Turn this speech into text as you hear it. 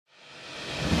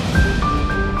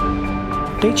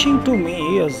Teaching to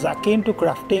me is akin to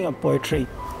crafting a poetry.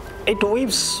 It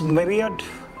weaves myriad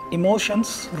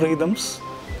emotions, rhythms,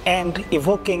 and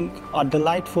evoking a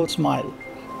delightful smile.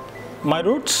 My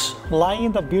roots lie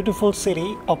in the beautiful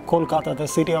city of Kolkata, the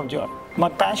city of joy. My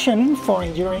passion for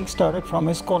engineering started from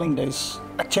my schooling days.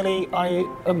 Actually, I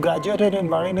graduated in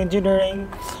marine engineering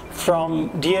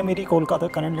from DMET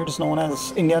Kolkata, currently it is known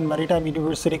as Indian Maritime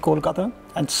University, Kolkata,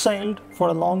 and sailed for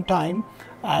a long time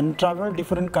and traveled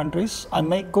different countries. I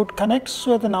make good connects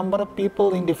with a number of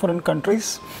people in different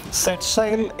countries, set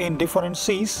sail in different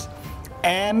seas,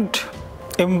 and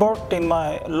embarked in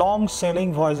my long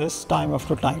sailing voyages time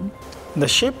after time. The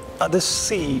ship at the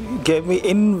sea gave me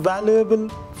invaluable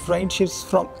friendships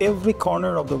from every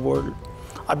corner of the world.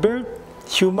 I built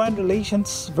human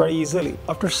relations very easily.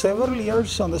 After several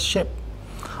years on the ship,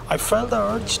 I felt the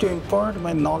urge to impart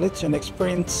my knowledge and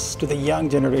experience to the young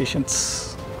generations.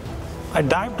 I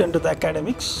dived into the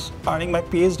academics, earning my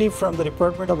PhD from the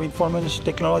Department of Information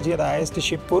Technology at IIST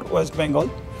Shibpur, West Bengal.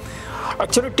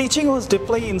 Actually, teaching was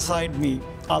deeply inside me.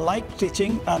 I like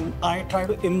teaching and I try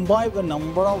to imbibe a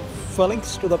number of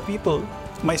feelings to the people,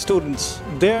 my students.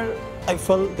 I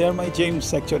felt they're my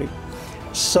gems actually.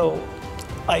 So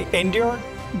I endured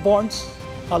bonds,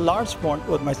 a large bond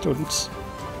with my students.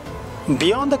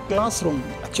 Beyond the classroom,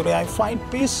 actually I find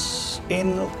peace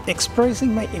in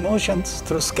expressing my emotions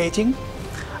through sketching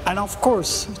and of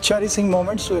course cherishing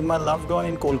moments with my loved one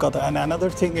in Kolkata. And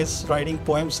another thing is writing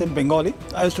poems in Bengali.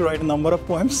 I used to write a number of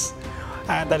poems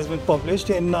and that has been published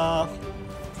in a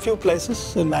few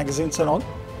places, in magazines and all.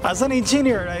 As an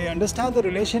engineer, I understand the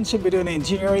relationship between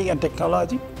engineering and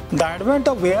technology. The advent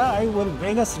of AI will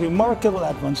bring us remarkable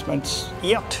advancements.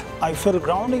 Yet, I feel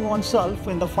grounding oneself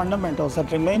in the fundamentals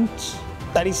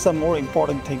that is the more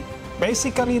important thing.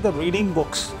 Basically, the reading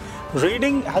books.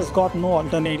 Reading has got no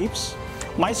alternatives.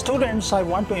 My students, I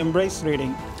want to embrace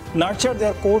reading, nurture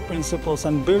their core principles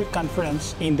and build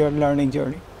confidence in their learning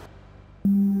journey.